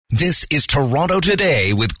This is Toronto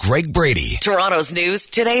Today with Greg Brady. Toronto's news,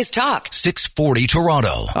 today's talk. 640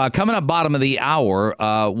 Toronto. Coming up bottom of the hour,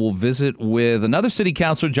 we'll visit with another city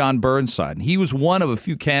councillor, Jon Burnside. He was one of a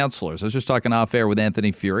few councillors. I was just talking off air with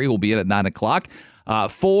Anthony Fury, who'll be in at 9 o'clock.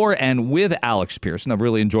 For and with Alex Pearson. I've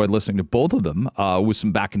really enjoyed listening to both of them with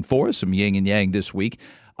some back and forth, some yin and yang this week.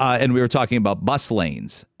 And we were talking about bus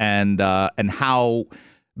lanes and how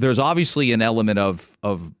there's obviously an element of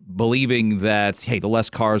believing that, hey, the less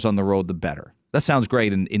cars on the road, the better. That sounds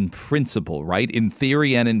great in principle, right? In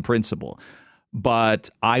theory and in principle. But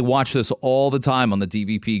I watch this all the time on the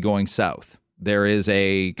DVP going south. There is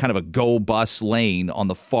a kind of a go bus lane on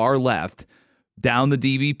the far left down the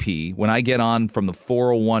DVP. When I get on from the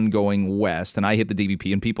 401 going west and I hit the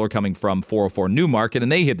DVP and people are coming from 404 Newmarket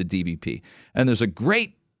and they hit the DVP. And there's a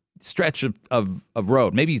great stretch of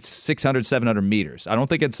road, maybe 600, 700 meters. I don't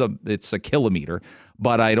think it's a kilometer,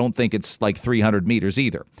 but I don't think it's like 300 meters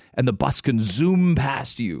either. And the bus can zoom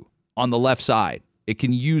past you on the left side. It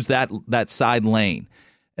can use that side lane.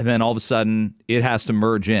 And then all of a sudden it has to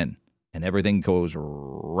merge in and everything goes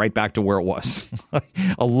right back to where it was.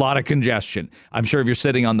 A lot of congestion. I'm sure if you're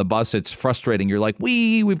sitting on the bus, it's frustrating. You're like,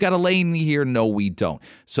 we've got a lane here. No, we don't.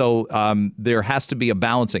 So there has to be a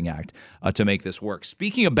balancing act to make this work.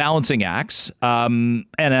 Speaking of balancing acts, and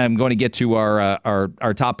I'm going to get to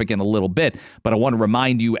our topic in a little bit, but I want to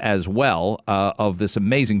remind you as well of this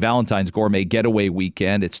amazing Valentine's Gourmet Getaway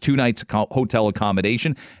Weekend. It's 2 nights hotel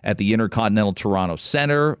accommodation at the Intercontinental Toronto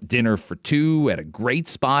Centre, dinner for two at a great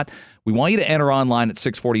spot. We want you to enter online at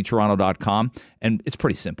 640toronto.com, and it's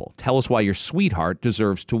pretty simple. Tell us why your sweetheart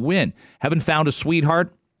deserves to win. Haven't found a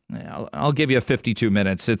sweetheart? I'll give you 52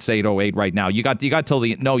 minutes. It's 8:08 right now. You got till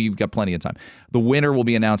the no. You've got plenty of time. The winner will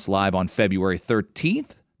be announced live on February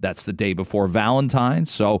 13th. That's the day before Valentine's.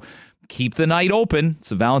 So keep the night open.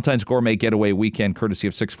 It's a Valentine's Gourmet Getaway Weekend, courtesy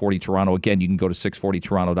of 640 Toronto. Again, you can go to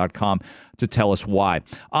 640toronto.com to tell us why.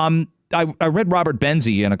 I read Robert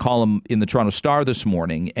Benzie in a column in the Toronto Star this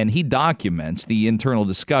morning, and he documents the internal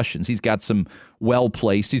discussions. He's got some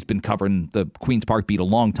well-placed. He's been covering the Queen's Park beat a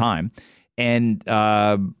long time. And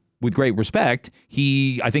with great respect,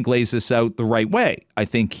 he, I think, lays this out the right way. I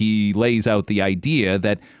think he lays out the idea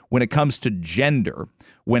that when it comes to gender,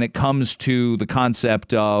 when it comes to the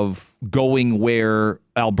concept of going where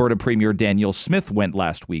Alberta Premier Danielle Smith went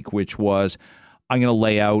last week, which was, I'm going to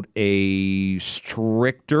lay out a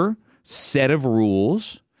stricter set of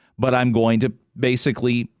rules, but I'm going to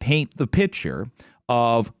basically paint the picture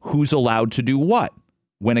of who's allowed to do what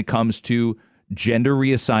when it comes to gender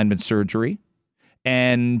reassignment surgery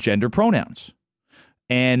and gender pronouns.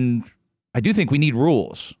 And I do think we need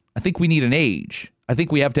rules. I think we need an age. I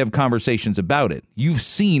think we have to have conversations about it. You've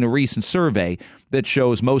seen a recent survey that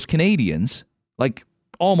shows most Canadians, like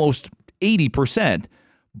almost 80%,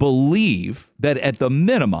 believe that at the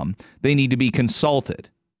minimum they need to be consulted.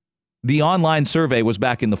 The online survey was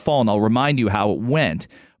back in the fall, and I'll remind you how it went.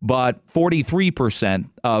 But 43%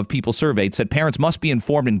 of people surveyed said parents must be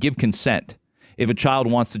informed and give consent if a child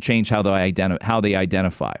wants to change how they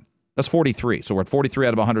identify. That's 43. So we're at 43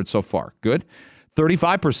 out of 100 so far. Good.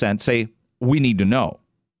 35% say we need to know.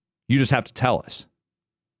 You just have to tell us.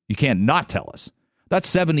 You can't not tell us.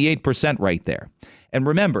 That's 78% right there. And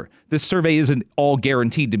remember, this survey isn't all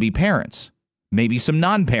guaranteed to be parents. Maybe some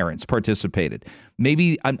non-parents participated.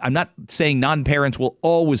 Maybe I'm not saying non-parents will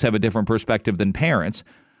always have a different perspective than parents,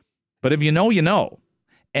 but if you know, you know.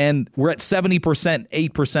 And we're at 70%,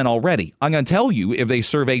 8% already. I'm going to tell you, if they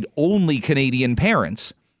surveyed only Canadian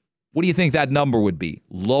parents, what do you think that number would be?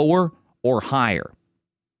 Lower or higher?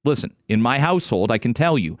 Listen, in my household, I can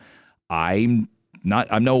tell you, I'm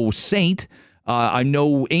no saint. I'm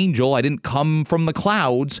no angel. I didn't come from the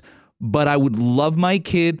clouds, but I would love my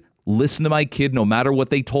kid, listen to my kid, no matter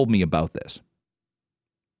what they told me about this.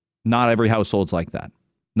 Not every household's like that.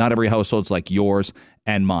 Not every household's like yours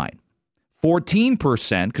and mine.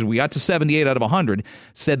 14%, because we got to 78 out of 100,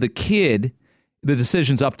 said the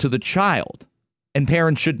decision's up to the child, and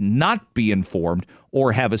parents should not be informed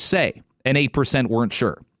or have a say. And 8% weren't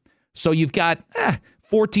sure. So you've got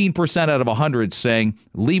 14% out of 100 saying,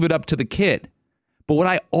 leave it up to the kid. But what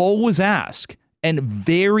I always ask, and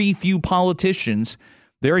very few politicians,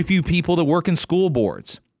 very few people that work in school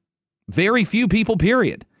boards, very few people,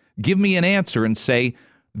 period, give me an answer and say,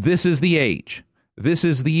 this is the age, this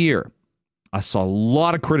is the year. I saw a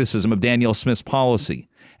lot of criticism of Danielle Smith's policy,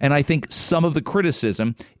 and I think some of the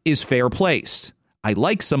criticism is fair placed. I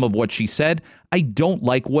like some of what she said. I don't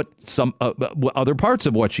like some other parts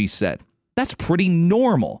of what she said. That's pretty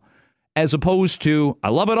normal, as opposed to I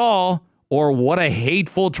love it all or what a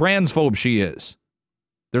hateful transphobe she is.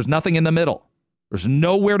 There's nothing in the middle. There's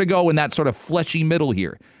nowhere to go in that sort of fleshy middle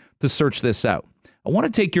here to search this out. I want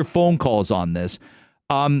to take your phone calls on this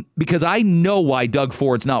because I know why Doug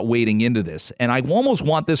Ford's not wading into this. And I almost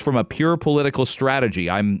want this from a pure political strategy.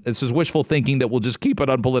 This is wishful thinking that we'll just keep it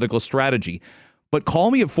on political strategy. But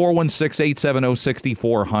call me at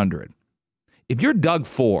 416-870-6400. If you're Doug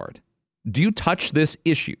Ford, do you touch this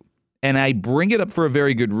issue? And I bring it up for a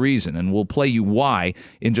very good reason, and we'll play you why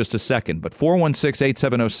in just a second. But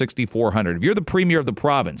 416-870-6400. If you're the premier of the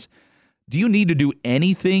province, do you need to do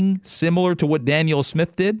anything similar to what Danielle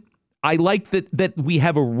Smith did? I like that we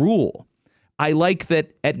have a rule. I like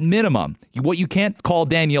that at minimum, what you can't call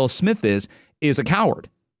Danielle Smith is a coward.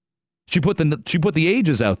 She put the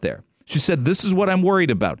ages out there. She said, this is what I'm worried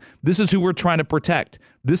about. This is who we're trying to protect.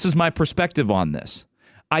 This is my perspective on this.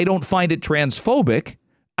 I don't find it transphobic.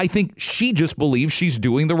 I think she just believes she's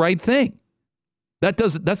doing the right thing.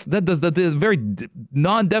 That's the very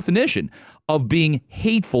non-definition of being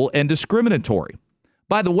hateful and discriminatory.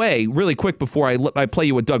 By the way, really quick before I play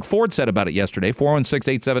you what Doug Ford said about it yesterday,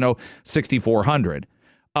 416-870-6400.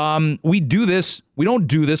 We don't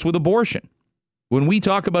do this with abortion. When we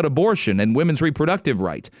talk about abortion and women's reproductive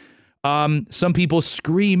rights, some people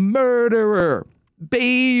scream murderer,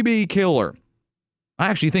 baby killer. I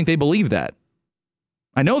actually think they believe that.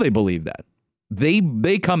 I know they believe that.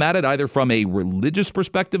 They come at it either from a religious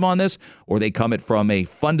perspective on this or they come at it from a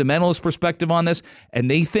fundamentalist perspective on this.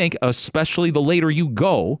 And they think, especially the later you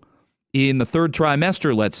go in the third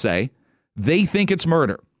trimester, let's say, they think it's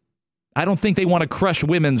murder. I don't think they want to crush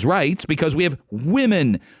women's rights because we have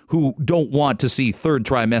women who don't want to see third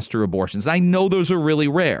trimester abortions. I know those are really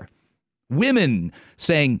rare. Women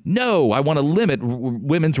saying, no, I want to limit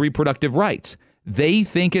women's reproductive rights. They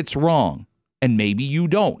think it's wrong. And maybe you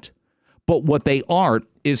don't. But what they aren't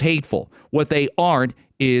is hateful. What they aren't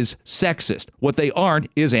is sexist. What they aren't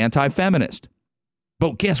is anti-feminist.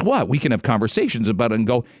 But guess what? We can have conversations about it and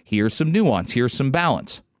go, here's some nuance. Here's some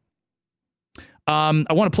balance. I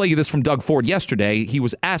want to play you this from Doug Ford yesterday. He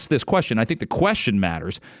was asked this question. I think the question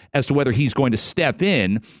matters as to whether he's going to step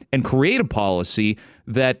in and create a policy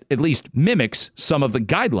that at least mimics some of the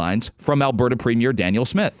guidelines from Alberta Premier Danielle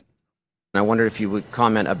Smith. I wondered if you would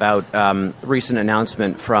comment about recent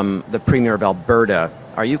announcement from the Premier of Alberta.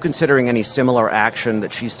 Are you considering any similar action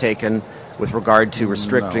that she's taken with regard to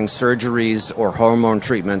restricting surgeries or hormone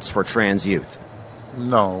treatments for trans youth?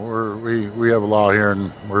 No, we have a law here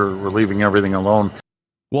and we're leaving everything alone.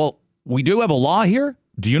 Well, we do have a law here.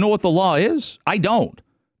 Do you know what the law is? I don't.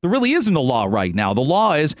 There really isn't a law right now. The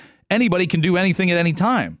law is anybody can do anything at any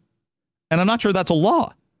time. And I'm not sure that's a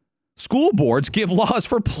law. School boards give laws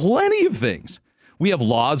for plenty of things. We have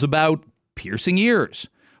laws about piercing ears.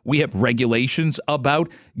 We have regulations about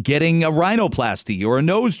getting a rhinoplasty or a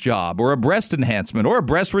nose job or a breast enhancement or a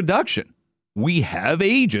breast reduction. We have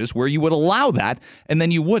ages where you would allow that and then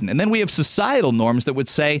you wouldn't. And then we have societal norms that would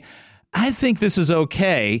say, I think this is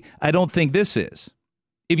okay. I don't think this is.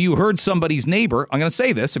 If you heard somebody's neighbor, I'm going to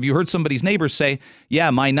say this, if you heard somebody's neighbor say, yeah,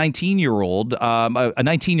 my 19-year-old, a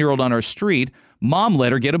 19-year-old on our street, mom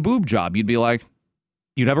let her get a boob job, you'd be like,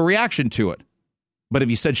 you'd have a reaction to it. But if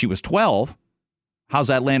you said she was 12, how's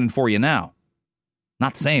that landing for you now?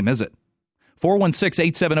 Not the same, is it?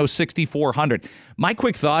 416-870-6400. My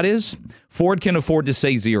quick thought is Ford can afford to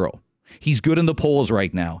say zero. He's good in the polls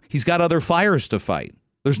right now. He's got other fires to fight.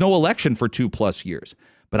 There's no election for 2+ years.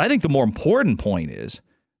 But I think the more important point is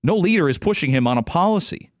no leader is pushing him on a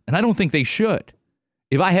policy. And I don't think they should.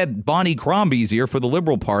 If I had Bonnie Crombie's ear for the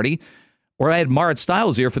Liberal Party, or I had Marit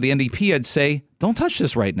Stiles here for the NDP, I'd say, don't touch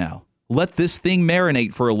this right now. Let this thing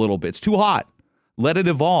marinate for a little bit. It's too hot. Let it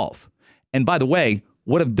evolve. And by the way,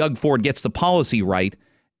 what if Doug Ford gets the policy right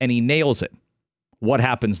and he nails it? What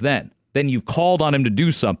happens then? Then you've called on him to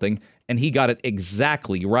do something and he got it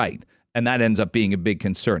exactly right. And that ends up being a big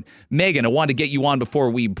concern. Megan, I wanted to get you on before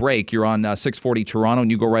we break. You're on 640 Toronto and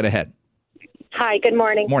you go right ahead. Hi, good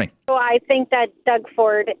morning. Morning. So I think that Doug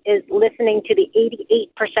Ford is listening to the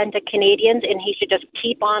 88% of Canadians, and he should just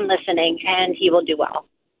keep on listening, and he will do well.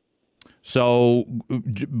 So,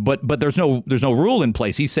 but there's no rule in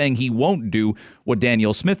place. He's saying he won't do what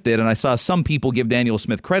Danielle Smith did, and I saw some people give Danielle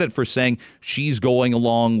Smith credit for saying she's going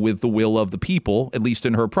along with the will of the people, at least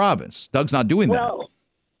in her province. Doug's not doing that.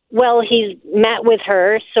 Well, he's met with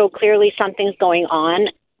her, so clearly something's going on.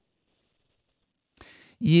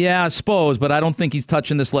 Yeah, I suppose, but I don't think he's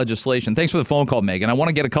touching this legislation. Thanks for the phone call, Megan. I want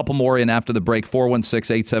to get a couple more in after the break,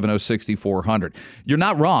 416-870-6400. You're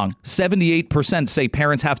not wrong. 78% say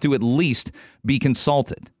parents have to at least be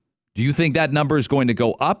consulted. Do you think that number is going to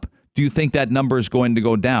go up? Do you think that number is going to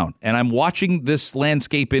go down? And I'm watching this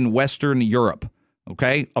landscape in Western Europe,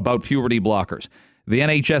 okay, about puberty blockers. The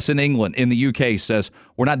NHS in England, in the UK, says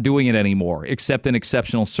we're not doing it anymore, except in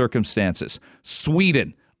exceptional circumstances.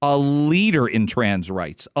 Sweden, a leader in trans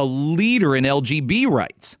rights, a leader in LGB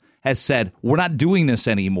rights, has said we're not doing this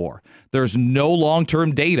anymore. There's no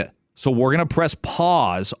long-term data. So we're going to press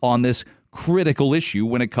pause on this critical issue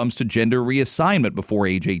when it comes to gender reassignment before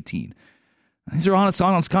age 18. These are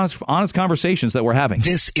honest conversations that we're having.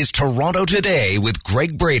 This is Toronto Today with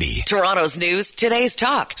Greg Brady. Toronto's news, today's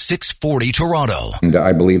talk. 640 Toronto. And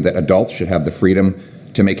I believe that adults should have the freedom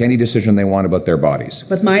to make any decision they want about their bodies.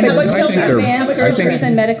 But minors, advanced surgeries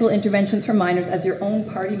and medical interventions for minors, as your own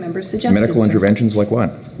party members suggested. Medical interventions like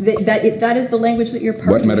what? That is the language that your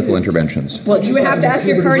party What medical used. interventions? Well, you would have to ask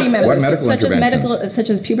your party members. What medical interventions? Such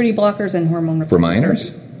as puberty blockers and hormone For replacement.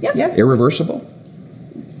 minors? Yeah. Yes. Irreversible?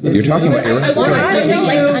 You're talking about irreversible? I'd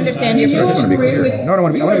like to understand your position. No, I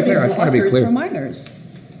want to be clear. I just want to be clear. For minors.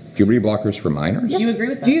 Puberty blockers for minors? Yes. Do you agree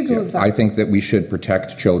with that? Do you agree with that? I think that we should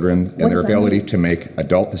protect children and their ability to make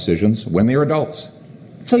adult decisions when they are adults.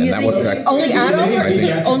 So you And think that will affect-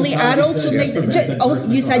 only adults should make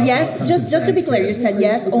you said yes? Just to be clear, you said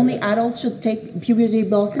yes, only adults should take puberty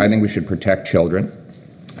blockers? I think we should protect children,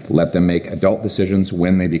 let them make adult decisions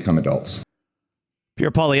when they become adults. Pierre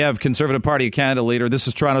Poilievre, Conservative Party of Canada leader. This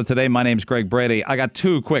is Toronto Today. My name's Greg Brady. I got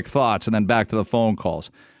two quick thoughts and then back to the phone calls.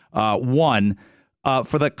 One,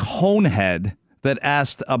 for the conehead that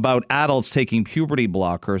asked about adults taking puberty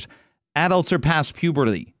blockers, adults are past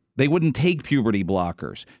puberty. They wouldn't take puberty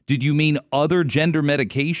blockers. Did you mean other gender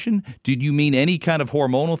medication? Did you mean any kind of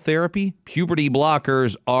hormonal therapy? Puberty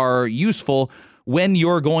blockers are useful when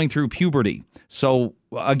you're going through puberty. So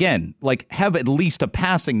again, have at least a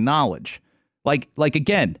passing knowledge.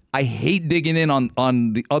 Again, I hate digging in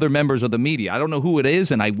on the other members of the media. I don't know who it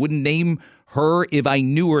is, and I wouldn't name her if I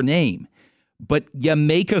knew her name. But you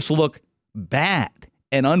make us look bad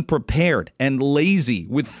and unprepared and lazy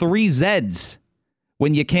with 3 Zs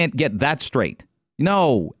when you can't get that straight.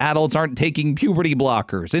 No, adults aren't taking puberty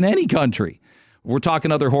blockers in any country. We're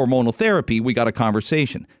talking other hormonal therapy. We got a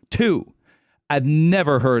conversation. 2, I've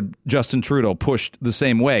never heard Justin Trudeau pushed the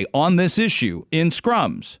same way on this issue in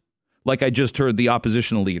scrums like I just heard the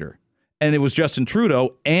opposition leader. And it was Justin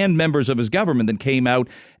Trudeau and members of his government that came out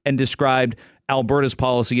and described Alberta's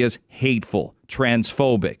policy as hateful,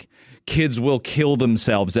 transphobic. Kids will kill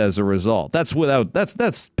themselves as a result. That's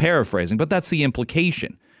paraphrasing, but that's the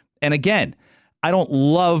implication. And again, I don't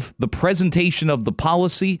love the presentation of the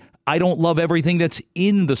policy. I don't love everything that's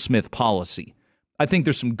in the Smith policy. I think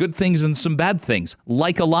there's some good things and some bad things,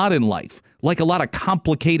 like a lot in life, like a lot of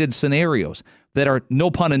complicated scenarios that are, no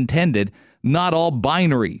pun intended, not all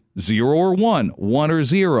binary, 0 or 1, 1 or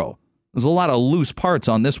 0. There's a lot of loose parts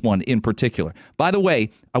on this one in particular. By the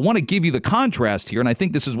way, I want to give you the contrast here, and I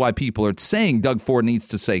think this is why people are saying Doug Ford needs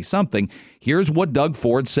to say something. Here's what Doug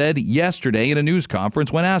Ford said yesterday in a news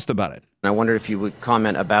conference when asked about it. I wondered if you would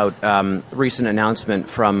comment about recent announcement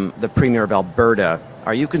from the Premier of Alberta.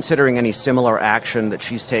 Are you considering any similar action that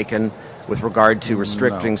she's taken with regard to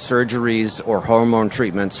restricting surgeries or hormone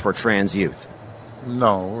treatments for trans youth?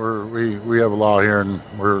 No, we have a law here, and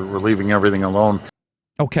we're leaving everything alone.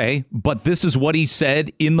 Okay, but this is what he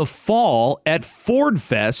said in the fall at Ford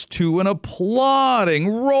Fest to an applauding,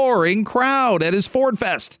 roaring crowd at his Ford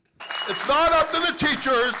Fest. It's not up to the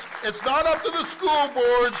teachers, it's not up to the school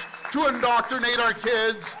boards to indoctrinate our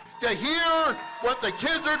kids, to hear what the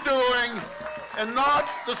kids are doing, and not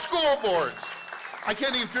the school boards. I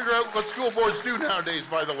can't even figure out what school boards do nowadays,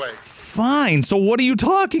 by the way. Fine. So what are you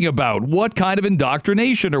talking about? What kind of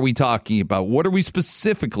indoctrination are we talking about? What are we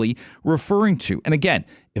specifically referring to? And again,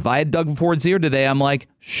 if I had Doug Ford's ear today, I'm like,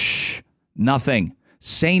 shh, nothing.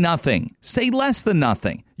 Say nothing. Say less than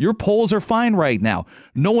nothing. Your polls are fine right now.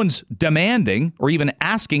 No one's demanding or even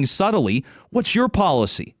asking subtly, what's your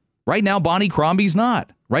policy? Right now, Bonnie Crombie's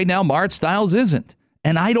not. Right now, Mart Stiles isn't.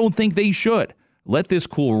 And I don't think they should. Let this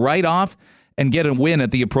cool right off and get a win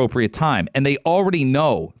at the appropriate time. And they already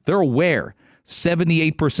know, they're aware,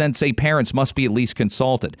 78% say parents must be at least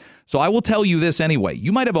consulted. So I will tell you this anyway.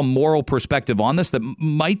 You might have a moral perspective on this that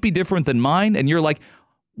might be different than mine, and you're like,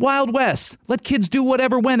 Wild West, let kids do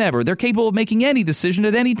whatever, whenever. They're capable of making any decision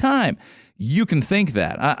at any time. You can think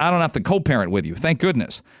that. I don't have to co-parent with you, thank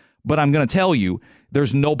goodness. But I'm going to tell you,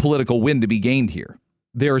 there's no political win to be gained here.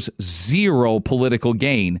 There's zero political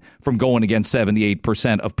gain from going against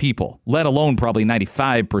 78% of people, let alone probably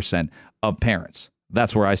 95% of parents.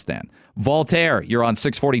 That's where I stand. Voltaire, you're on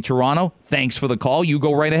 640 Toronto. Thanks for the call. You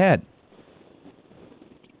go right ahead.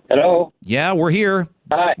 Hello? Yeah, we're here.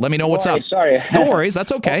 Hi. Let me know what's up. Sorry. No worries.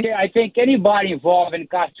 That's okay. Okay, I think anybody involved in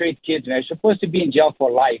castrate kids, man, is supposed to be in jail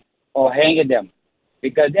for life or hanging them.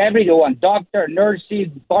 because everyone, doctor, nurses,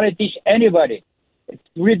 politician, anybody, it's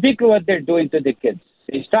ridiculous what they're doing to the kids.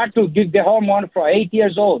 They start to give the hormone for 8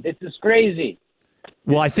 years old. This is crazy.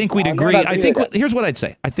 Well, I think we'd agree. Here's what I'd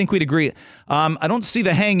say. I think we'd agree. I don't see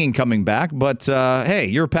the hanging coming back, but hey,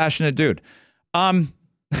 you're a passionate dude. I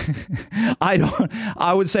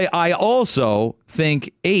would say I also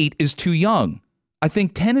think 8 is too young. I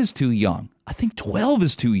think 10 is too young. I think 12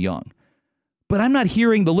 is too young. But I'm not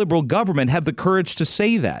hearing the Liberal government have the courage to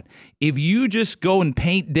say that. If you just go and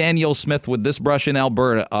paint Danielle Smith with this brush in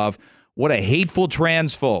Alberta of what a hateful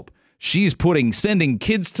transphobe, she's sending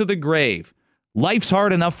kids to the grave. Life's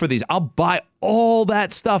hard enough for these. I'll buy all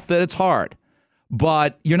that stuff that it's hard.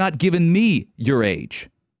 But you're not giving me your age.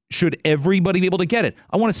 Should everybody be able to get it?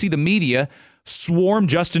 I want to see the media swarm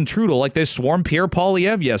Justin Trudeau like they swarmed Pierre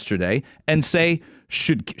Poilievre yesterday and say,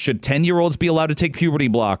 should 10-year-olds be allowed to take puberty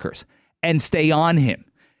blockers? And stay on him.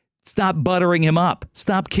 Stop buttering him up.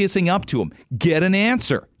 Stop kissing up to him. Get an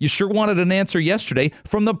answer. You sure wanted an answer yesterday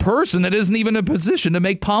from the person that isn't even in a position to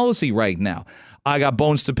make policy right now. I got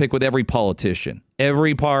bones to pick with every politician,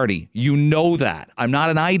 every party. You know that. I'm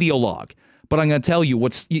not an ideologue, but I'm going to tell you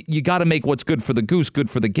you got to make what's good for the goose good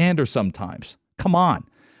for the gander sometimes. Come on.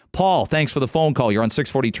 Paul, thanks for the phone call. You're on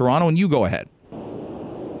 640 Toronto, and you go ahead.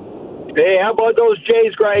 Hey, how about those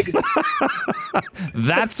Jays, Greg?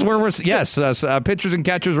 That's where we're. Yes, pitchers and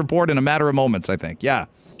catchers report in a matter of moments. I think. Yeah.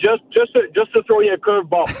 Just to throw you a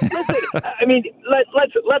curveball. Listen, I mean,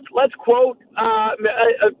 let's quote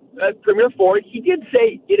Premier Ford. He did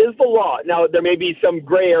say it is the law. Now there may be some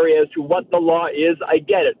gray area as to what the law is. I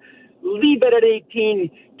get it. Leave it at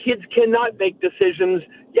 18. Kids cannot make decisions.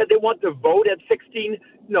 Yeah, they want to vote at 16.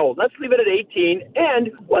 No, let's leave it at 18. And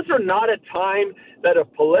was there not a time that a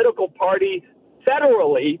political party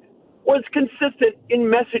federally was consistent in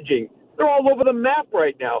messaging? They're all over the map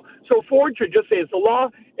right now. So Ford should just say it's the law,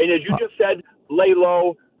 and as you just said, lay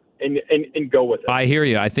low and go with it. I hear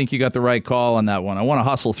you. I think you got the right call on that one. I want to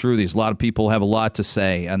hustle through these. A lot of people have a lot to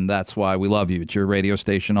say, and that's why we love you. It's your radio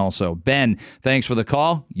station also. Ben, thanks for the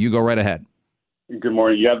call. You go right ahead. Good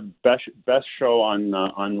morning. You have best show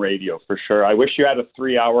on radio for sure. I wish you had a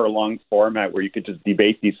 3-hour long format where you could just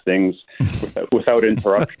debate these things without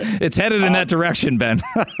interruption. It's headed in that direction, Ben.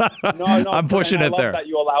 No, I'm pushing it there. I love that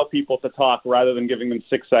you allow people to talk rather than giving them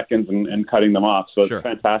 6 seconds and cutting them off. So it's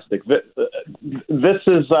fantastic. This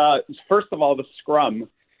is first of all the scrum.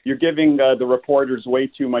 You're giving the reporters way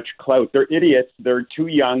too much clout. They're idiots. They're too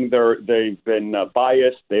young. They've been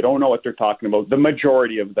biased. They don't know what they're talking about. The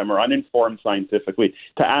majority of them are uninformed scientifically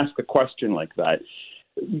to ask a question like that.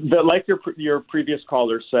 Like your previous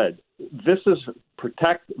caller said, this is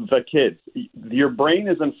protect the kids. Your brain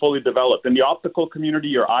isn't fully developed. In the optical community,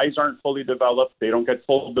 your eyes aren't fully developed. They don't get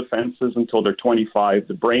full defenses until they're 25.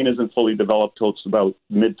 The brain isn't fully developed till it's about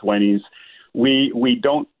mid-20s. We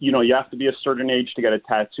don't, you have to be a certain age to get a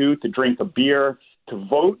tattoo, to drink a beer, to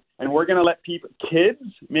vote. And we're going to let kids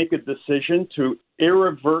make a decision to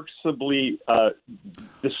irreversibly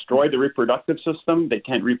destroy the reproductive system. They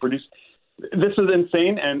can't reproduce. This is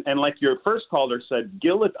insane. And like your first caller said,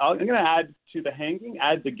 I'm going to add to the hanging,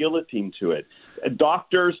 add the guillotine to it.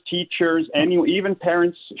 Doctors, teachers, even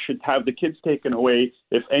parents should have the kids taken away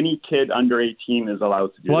if any kid under 18 is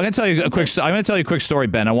allowed to do I'm going to tell you a quick story,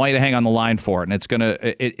 Ben. I want you to hang on the line for it, and it's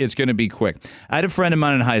going to be quick. I had a friend of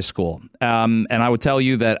mine in high school, and I would tell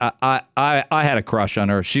you that I had a crush on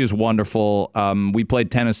her. She was wonderful. We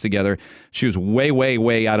played tennis together. She was way, way,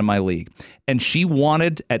 way out of my league, and she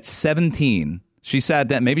wanted at 17. She said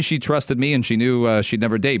that maybe she trusted me and she knew she'd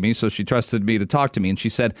never date me, so she trusted me to talk to me. And she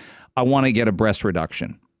said, I want to get a breast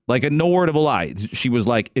reduction. Like no word of a lie. She was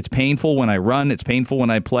like, it's painful when I run. It's painful when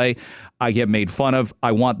I play. I get made fun of.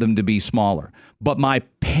 I want them to be smaller. But my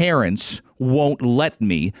parents won't let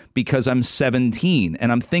me because I'm 17.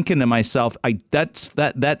 And I'm thinking to myself,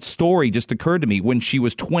 that story just occurred to me when she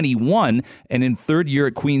was 21 and in third year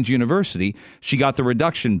at Queen's University. She got the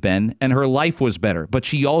reduction, Ben, and her life was better. But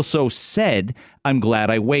she also said, I'm glad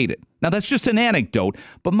I waited. Now, that's just an anecdote,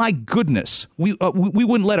 but my goodness, we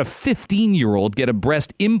wouldn't let a 15-year-old get a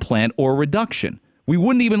breast implant or reduction. We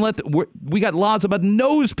wouldn't even we got laws about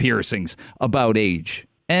nose piercings about age.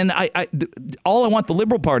 And all I want the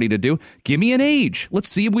Liberal Party to do, give me an age. Let's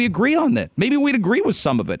see if we agree on that. Maybe we'd agree with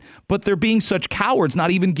some of it, but they're being such cowards, not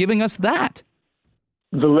even giving us that.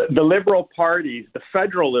 The Liberal Party, the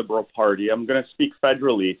federal Liberal Party, I'm going to speak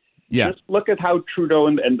federally. Yeah. Just look at how Trudeau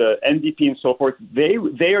and the NDP and so forth, they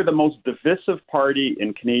are the most divisive party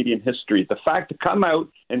in Canadian history. The fact to come out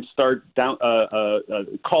and start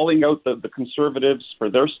calling out the Conservatives for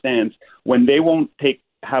their stance when they won't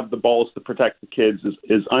have the balls to protect the kids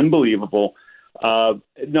is unbelievable.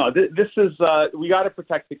 No, this is we got to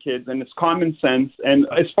protect the kids, and it's common sense. And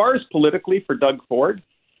as far as politically for Doug Ford,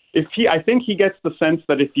 I think he gets the sense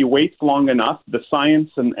that if he waits long enough, the science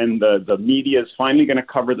and the media is finally going to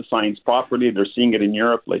cover the science properly. They're seeing it in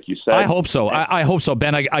Europe, like you said. I hope so. I hope so,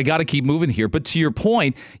 Ben. I got to keep moving here. But to your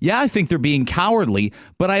point, yeah, I think they're being cowardly.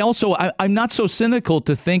 But I'm not so cynical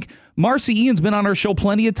to think Marcy Ian's been on our show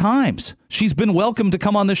plenty of times. She's been welcome to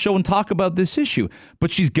come on this show and talk about this issue.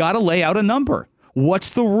 But she's got to lay out a number.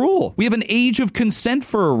 What's the rule? We have an age of consent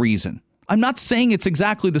for a reason. I'm not saying it's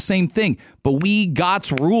exactly the same thing, but we got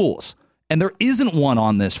rules, and there isn't one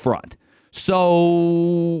on this front.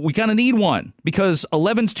 So we kind of need one because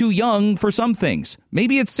 11's too young for some things.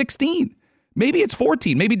 Maybe it's 16. Maybe it's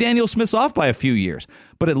 14. Maybe Danielle Smith's off by a few years.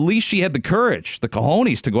 But at least she had the courage, the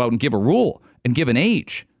cojones to go out and give a rule and give an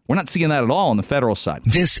age. We're not seeing that at all on the federal side.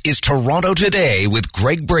 This is Toronto Today with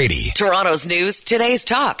Greg Brady. Toronto's news, today's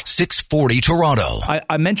talk. 640 Toronto.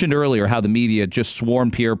 I mentioned earlier how the media just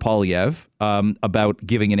swarmed Pierre Poilievre about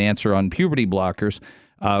giving an answer on puberty blockers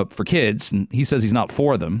for kids. And he says he's not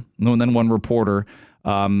for them. And then one reporter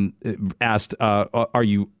asked, are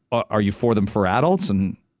you for them for adults?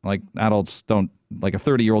 And like adults don't, like a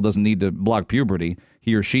 30-year-old doesn't need to block puberty.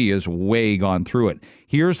 He or she is way gone through it.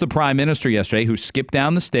 Here's the prime minister yesterday who skipped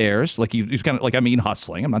down the stairs, like he's kind of like,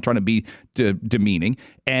 hustling. I'm not trying to be demeaning,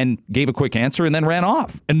 and gave a quick answer and then ran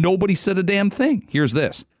off. And nobody said a damn thing. Here's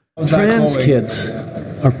this. Trans kids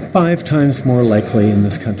are 5 times more likely in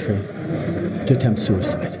this country to attempt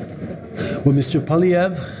suicide. What Mr.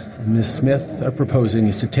 Poilievre and Ms. Smith are proposing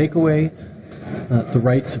is to take away the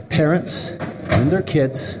rights of parents and their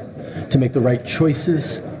kids to make the right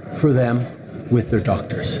choices for them with their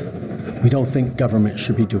doctors. We don't think government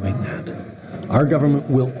should be doing that. Our government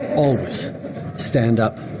will always stand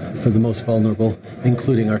up for the most vulnerable,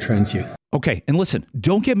 including our trans youth. Okay, and listen,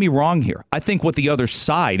 don't get me wrong here. I think what the other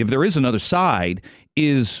side, if there is another side,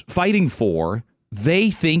 is fighting for,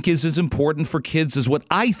 they think is as important for kids as what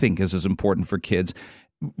I think is as important for kids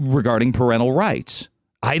regarding parental rights.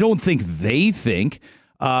 I don't think they think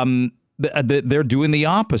that they're doing the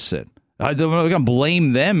opposite. I'm going to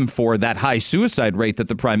blame them for that high suicide rate that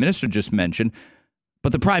the prime minister just mentioned.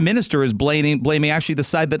 But the prime minister is blaming actually the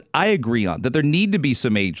side that I agree on, that there need to be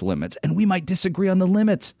some age limits. And we might disagree on the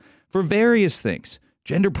limits for various things.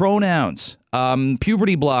 Gender pronouns,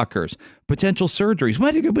 puberty blockers, potential surgeries.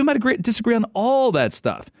 We might disagree on all that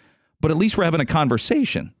stuff. But at least we're having a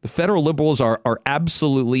conversation. The federal Liberals are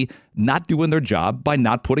absolutely not doing their job by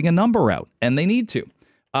not putting a number out. And they need to.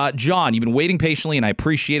 John, you've been waiting patiently, and I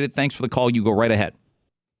appreciate it. Thanks for the call. You go right ahead.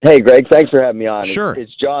 Hey, Greg, thanks for having me on. Sure.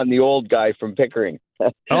 It's John, the old guy from Pickering.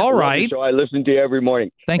 All right. So I listen to you every morning.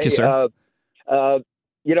 Thank you, sir. I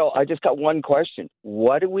just got one question.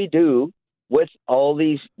 What do we do with all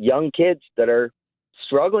these young kids that are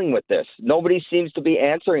struggling with this? Nobody seems to be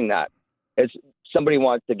answering that. It's somebody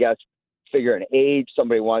wants to figure an age.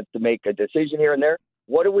 Somebody wants to make a decision here and there.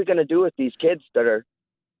 What are we going to do with these kids that are,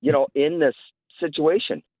 in this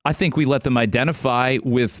situation? I think we let them identify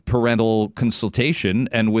with parental consultation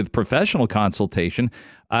and with professional consultation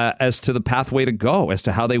as to the pathway to go, as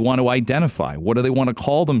to how they want to identify. What do they want to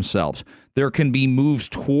call themselves? There can be moves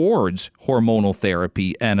towards hormonal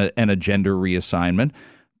therapy and a gender reassignment.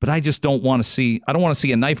 But I just don't want to see. I don't want to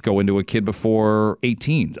see a knife go into a kid before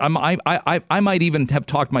 18. I might even have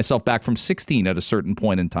talked myself back from 16 at a certain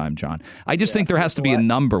point in time, John. I just think there has to be a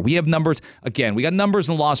number. We have numbers again. We got numbers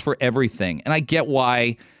and laws for everything, and I get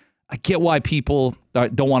why people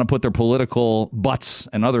don't want to put their political butts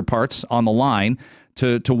and other parts on the line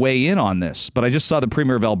to weigh in on this. But I just saw the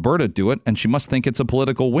Premier of Alberta do it, and she must think it's a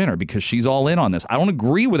political winner because she's all in on this. I don't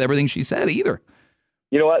agree with everything she said either.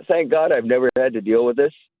 You know what? Thank God I've never had to deal with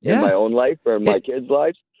this in my own life or in my kids'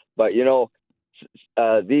 lives. But,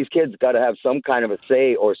 these kids got to have some kind of a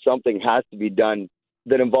say, or something has to be done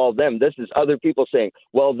that involves them. This is other people saying,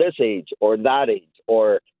 well, this age or that age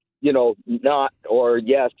or, not or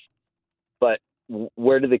yes. But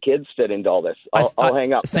where do the kids fit into all this? I'll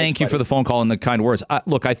hang up. Thank you for the phone call and the kind words.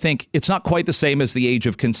 Look, I think it's not quite the same as the age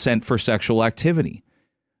of consent for sexual activity.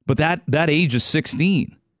 But that age is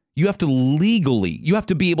 16. You have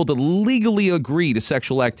to be able to legally agree to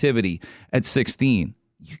sexual activity at 16.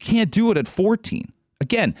 You can't do it at 14.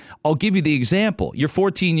 Again, I'll give you the example. Your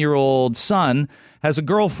 14-year-old son has a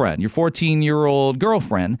girlfriend. Your 14-year-old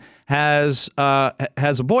girlfriend has a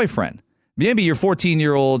boyfriend. Maybe your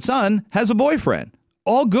 14-year-old son has a boyfriend.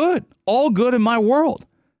 All good in my world.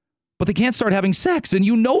 But they can't start having sex, and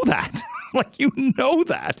you know that.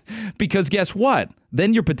 Because guess what?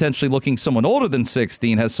 Then you're potentially looking someone older than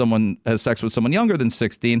 16 has sex with someone younger than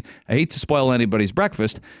 16. I hate to spoil anybody's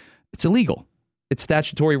breakfast. It's illegal. it's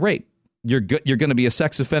statutory rape. You're going to be a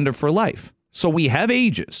sex offender for life. So we have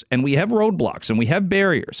ages and we have roadblocks and we have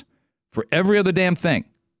barriers for every other damn thing.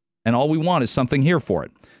 And all we want is something here for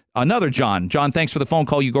it. Another John. John, thanks for the phone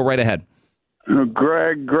call. You go right ahead.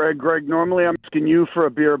 Greg, normally I'm asking you for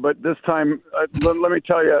a beer, but this time, let me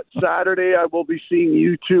tell you, Saturday I will be seeing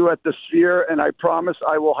you two at the Sphere, and I promise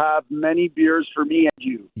I will have many beers for me and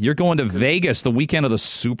you. You're going to Vegas the weekend of the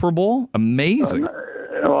Super Bowl? Amazing.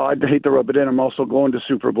 Well, I hate to rub it in. I'm also going to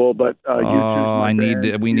Super Bowl, but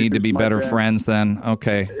we need to be better friends then.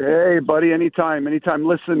 Okay. Hey, buddy, anytime.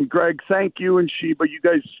 Listen, Greg, thank you and Sheba.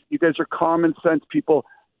 You guys are common sense people.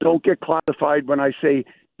 Don't get classified when I say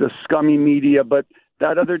the scummy media, but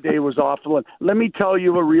that other day was awful. And let me tell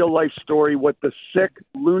you a real life story, what the sick,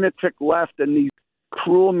 lunatic left and these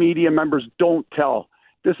cruel media members don't tell.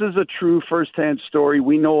 This is a true firsthand story.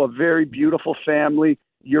 We know a very beautiful family,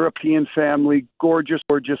 European family, gorgeous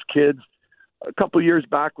kids. A couple of years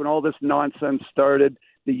back when all this nonsense started,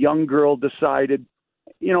 the young girl decided,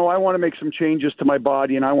 I want to make some changes to my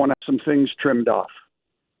body and I want to have some things trimmed off.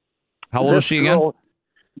 How old is she again?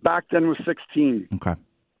 Back then was 16. Okay.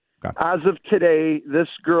 As of today, this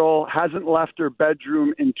girl hasn't left her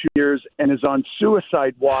bedroom in 2 years and is on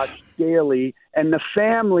suicide watch daily. And the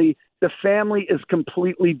family is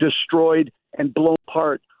completely destroyed and blown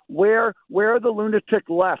apart. Where are the lunatic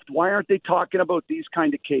left? Why aren't they talking about these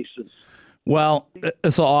kind of cases? Well,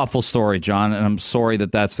 it's an awful story, John, and I'm sorry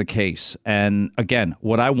that that's the case. And again,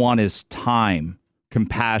 what I want is time,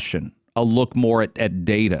 compassion, a look more at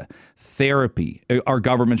data, therapy. Our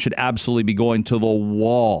government should absolutely be going to the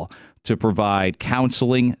wall to provide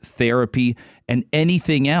counseling, therapy, and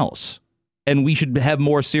anything else. And we should have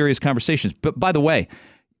more serious conversations. But by the way,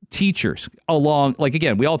 teachers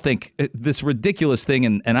again, we all think this ridiculous thing,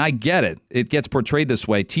 and I get it. It gets portrayed this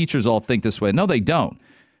way. Teachers all think this way. No, they don't.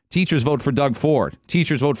 Teachers vote for Doug Ford.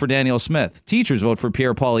 Teachers vote for Danielle Smith. Teachers vote for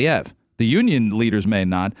Pierre Poilievre. The union leaders may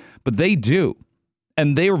not, but they do.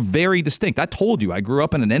 And they are very distinct. I told you, I grew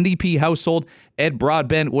up in an NDP household. Ed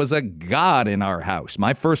Broadbent was a god in our house.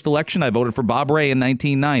 My first election, I voted for Bob Ray in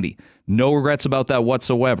 1990. No regrets about that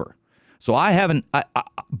whatsoever. So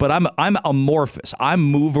but I'm amorphous. I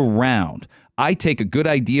move around. I take a good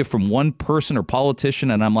idea from one person or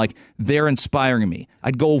politician, and I'm like, they're inspiring me.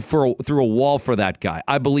 I'd go through a wall for that guy.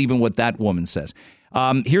 I believe in what that woman says.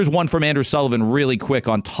 Here's one from Andrew Sullivan really quick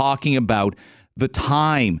on talking about the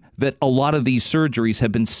time that a lot of these surgeries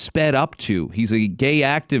have been sped up to. He's a gay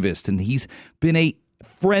activist, and he's been a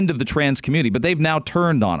friend of the trans community, but they've now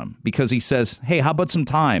turned on him because he says, hey, how about some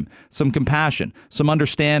time, some compassion, some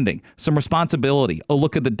understanding, some responsibility, a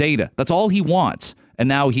look at the data. That's all he wants. And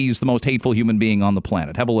now he's the most hateful human being on the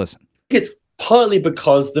planet. Have a listen. It's partly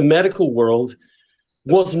because the medical world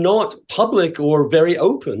was not public or very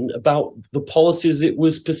open about the policies it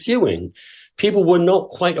was pursuing. People were not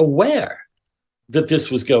quite aware that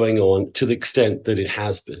this was going on to the extent that it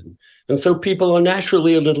has been. And so people are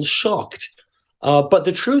naturally a little shocked. But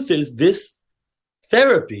the truth is this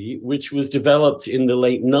therapy, which was developed in the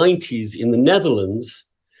late 90s in the Netherlands,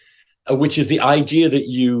 which is the idea that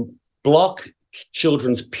you block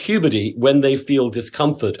children's puberty when they feel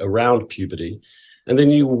discomfort around puberty, and then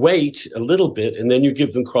you wait a little bit, and then you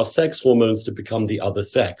give them cross-sex hormones to become the other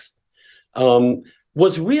sex,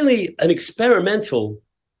 was really an experimental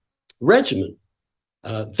regimen.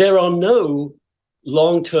 There are no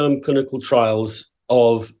long-term clinical trials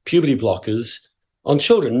of puberty blockers on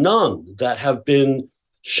children, none that have been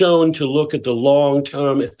shown to look at the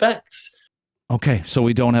long-term effects. Okay, so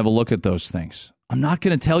we don't have a look at those things. I'm not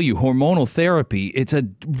going to tell you hormonal therapy. It's a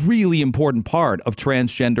really important part of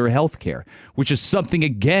transgender healthcare, which is something,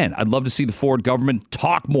 again, I'd love to see the Ford government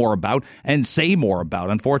talk more about and say more about.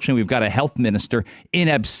 Unfortunately, we've got a health minister in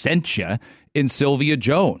absentia in Sylvia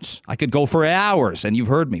Jones. I could go for hours, and you've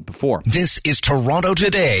heard me before. This is Toronto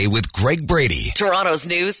Today with Greg Brady. Toronto's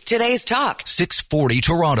news, today's talk. 640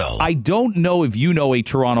 Toronto. I don't know if you know a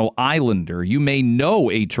Toronto Islander. You may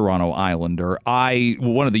know a Toronto Islander.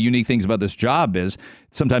 One of the unique things about this job is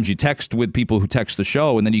sometimes you text with people who text the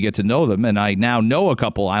show, and then you get to know them. And I now know a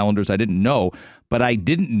couple Islanders I didn't know. But I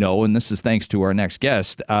didn't know, and this is thanks to our next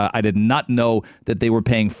guest, I did not know that they were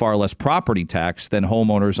paying far less property tax than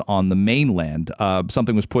homeowners on the mainland.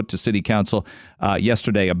 Something was put to City Council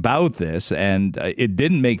yesterday about this, and it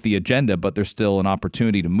didn't make the agenda, but there's still an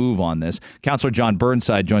opportunity to move on this. Councillor Jon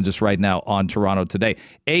Burnside joins us right now on Toronto Today.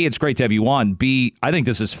 A, it's great to have you on. B, I think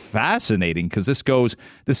this is fascinating because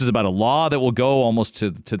this is about a law that will go almost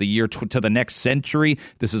to the next century.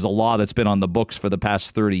 This is a law that's been on the books for the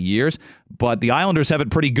past 30 years, but the Islanders have it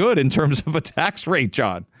pretty good in terms of a tax rate,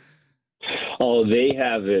 John. Oh, Oh, they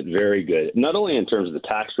have it very good. Not only in terms of the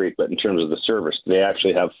tax rate, but in terms of the service. They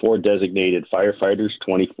actually have 4 designated firefighters,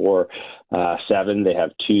 24/7. They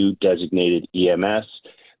have 2 designated EMS.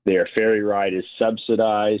 Their ferry ride is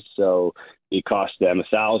subsidized, so it costs them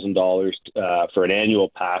 $1,000 for an annual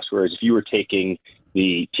pass, whereas if you were taking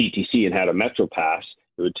the TTC and had a Metro pass,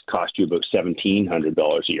 it would cost you about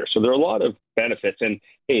 $1,700 a year. So there are a lot of benefits, and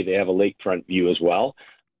hey, they have a lakefront view as well.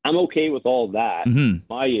 I'm okay with all that. Mm-hmm.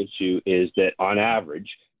 My issue is that on average,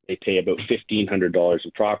 they pay about $1,500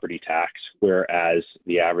 in property tax, whereas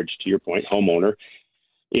the average, to your point, homeowner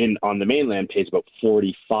on the mainland pays about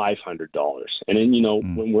 $4,500. And then,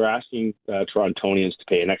 when we're asking Torontonians to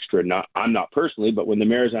pay an extra, I'm not personally, but when the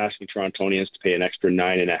mayor's asking Torontonians to pay an extra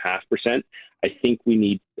 9.5%, I think we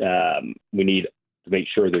need to make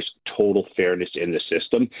sure there's total fairness in the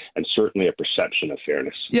system and certainly a perception of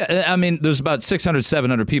fairness. Yeah, I mean, there's about 600,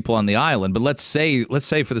 700 people on the island, but let's say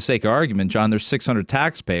for the sake of argument, John, there's 600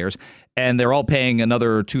 taxpayers and they're all paying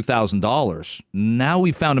another $2,000. Now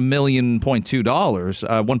we found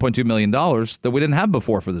 $1.2 million that we didn't have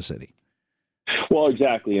before for the city. Well,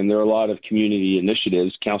 exactly. And there are a lot of community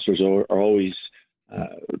initiatives. Councillors are always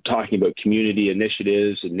talking about community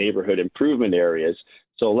initiatives and neighborhood improvement areas.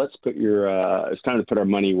 So let's it's time to put our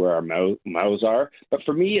money where our mouths are. But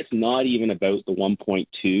for me, it's not even about the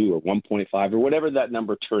 1.2 or 1.5 or whatever that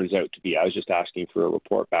number turns out to be. I was just asking for a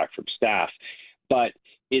report back from staff. But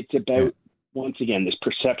it's about, once again, this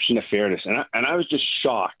perception of fairness. And I was just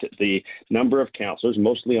shocked at the number of councillors,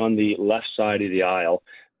 mostly on the left side of the aisle,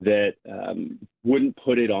 that wouldn't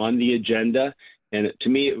put it on the agenda. And to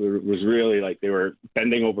me, it was really like they were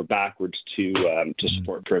bending over backwards to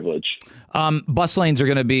support privilege. Bus lanes are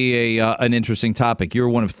going to be an interesting topic. You're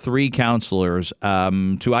one of 3 councillors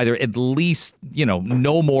to either at least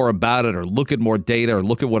know more about it or look at more data or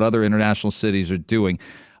look at what other international cities are doing.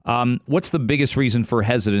 What's the biggest reason for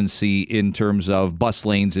hesitancy in terms of bus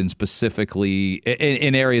lanes and specifically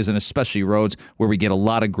in areas and especially roads where we get a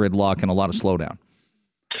lot of gridlock and a lot of slowdown?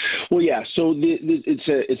 Well, yeah. So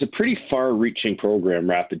it's a pretty far-reaching program,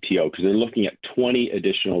 Rapid TO, because they're looking at 20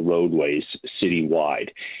 additional roadways citywide.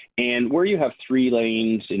 And where you have 3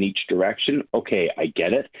 lanes in each direction, okay, I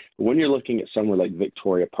get it. But when you're looking at somewhere like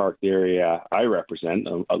Victoria Park, the area I represent,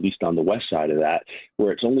 at least on the west side of that,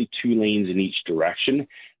 where it's only 2 lanes in each direction,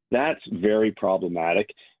 that's very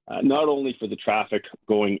problematic. Not only for the traffic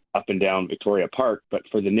going up and down Victoria Park, but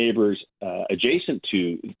for the neighbors adjacent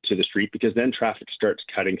to the street, because then traffic starts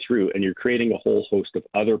cutting through and you're creating a whole host of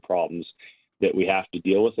other problems that we have to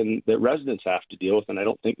deal with and that residents have to deal with, and I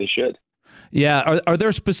don't think they should. Yeah. Are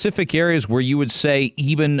there specific areas where you would say,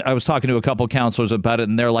 even I was talking to a couple of councillors about it,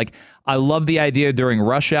 and they're like, I love the idea during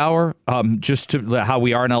rush hour, just to how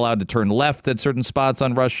we aren't allowed to turn left at certain spots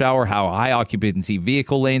on rush hour, how high occupancy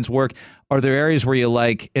vehicle lanes work. Are there areas where you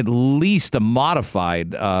like at least a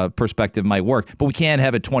modified perspective might work, but we can't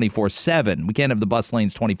have it 24/7. We can't have the bus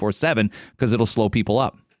lanes 24/7 because it'll slow people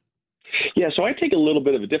up. Yeah, so I take a little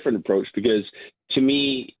bit of a different approach because to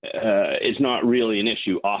me, it's not really an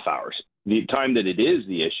issue off hours. The time that it is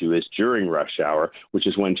the issue is during rush hour, which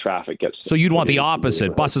is when traffic gets... So you'd want the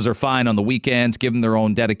opposite. Buses are fine on the weekends, give them their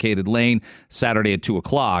own dedicated lane, Saturday at 2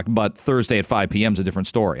 o'clock, but Thursday at 5 p.m. is a different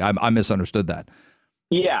story. I misunderstood that.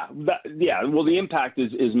 Yeah. Well, the impact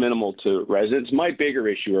is minimal to residents. My bigger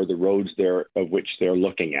issue are the roads of which they're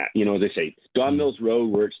looking at. They say Don Mills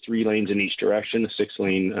Road, where it's 3 lanes in each direction, a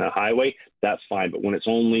 6-lane highway, that's fine. But when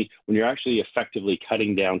you're actually effectively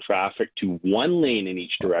cutting down traffic to 1 lane in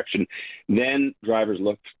each direction, then drivers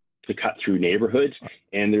look to cut through neighborhoods,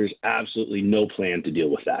 and there's absolutely no plan to deal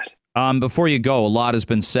with that. Before you go, a lot has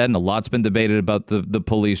been said and a lot's been debated about the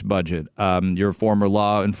police budget. You're a former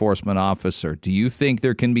law enforcement officer. Do you think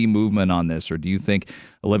there can be movement on this, or do you think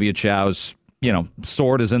Olivia Chow's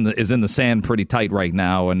sword is in the sand pretty tight right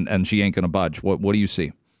now, and she ain't going to budge? What do you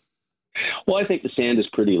see? Well, I think the sand is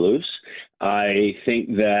pretty loose. I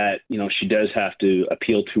think that she does have to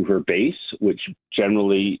appeal to her base, which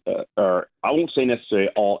generally are, I won't say necessarily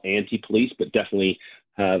all anti-police, but definitely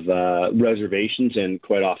have reservations and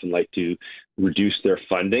quite often like to reduce their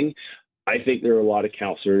funding. I think there are a lot of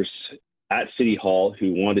councillors at City Hall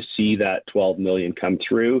who want to see that $12 million come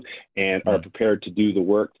through and are prepared to do the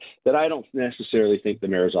work that I don't necessarily think the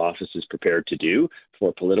mayor's office is prepared to do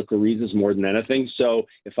for political reasons more than anything. So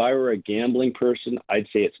if I were a gambling person, I'd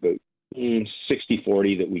say it's about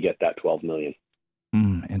 60-40 that we get that $12 million.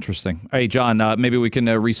 Interesting. Hey, John, maybe we can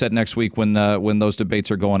reset next week when those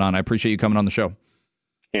debates are going on. I appreciate you coming on the show.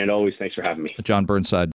 And always, thanks for having me. Jon Burnside.